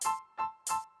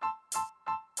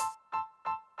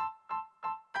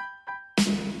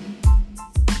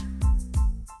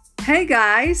Hey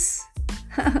guys,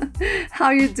 how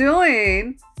you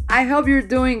doing? I hope you're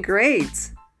doing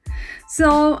great.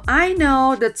 So, I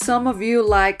know that some of you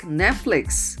like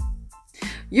Netflix.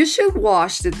 You should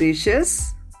wash the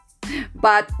dishes,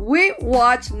 but we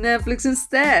watch Netflix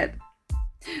instead.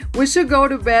 We should go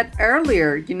to bed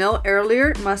earlier,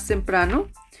 earlier, más temprano.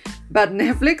 But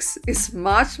Netflix is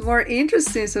much more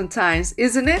interesting sometimes,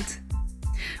 isn't it?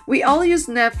 We all use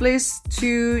Netflix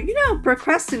to,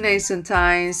 procrastinate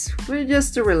sometimes,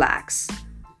 just to relax.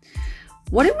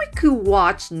 What if we could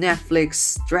watch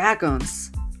Netflix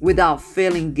Dragons without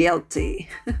feeling guilty?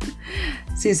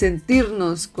 Sin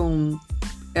sentirnos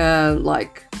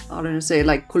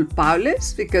like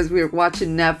culpables because we're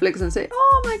watching Netflix and say,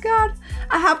 oh my God,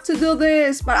 I have to do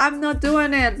this, but I'm not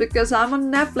doing it because I'm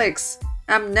on Netflix.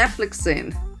 I'm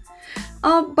Netflixing.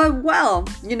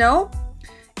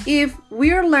 If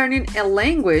we're learning a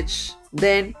language,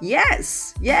 then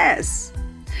yes.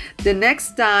 The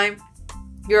next time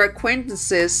your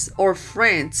acquaintances or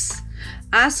friends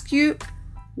ask you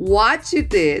what you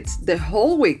did the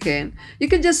whole weekend, you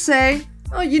can just say,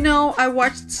 oh, I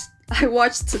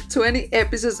watched 20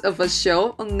 episodes of a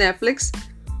show on Netflix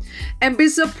and be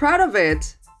so proud of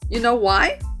it. You know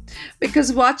why?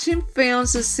 Because watching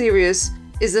films and series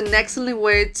is an excellent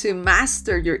way to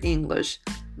master your English.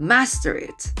 Master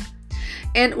it.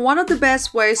 And one of the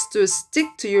best ways to stick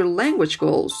to your language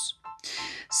goals.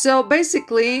 So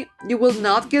basically, you will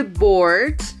not get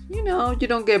bored. You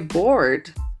don't get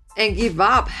bored and give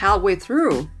up halfway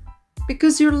through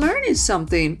because you're learning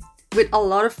something with a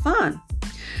lot of fun.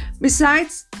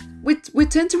 Besides, we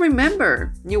tend to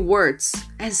remember new words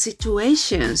and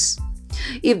situations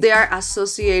if they are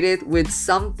associated with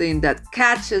something that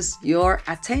catches your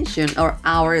attention or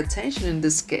our attention in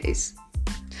this case.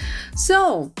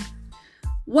 So,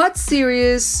 what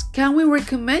series can we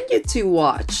recommend you to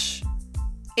watch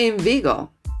in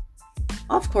Vigo?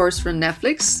 Of course, from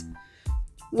Netflix.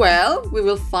 Well, we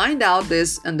will find out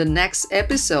this in the next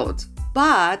episode.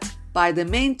 But by the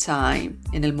meantime,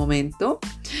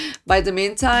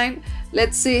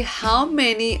 let's see how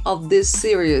many of this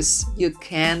series you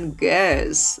can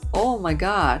guess. Oh my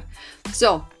God.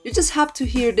 So, you just have to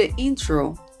hear the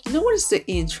intro. You know what is the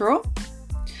intro?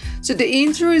 So the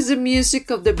intro is the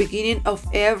music of the beginning of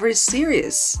every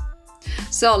series.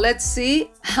 So let's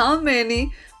see how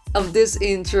many of this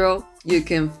intro you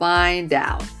can find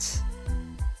out.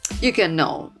 You can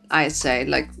know, I say,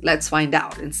 let's find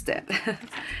out instead.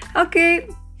 Okay,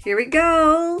 here we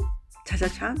go.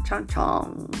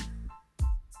 Cha-cha-chan-chan-chan.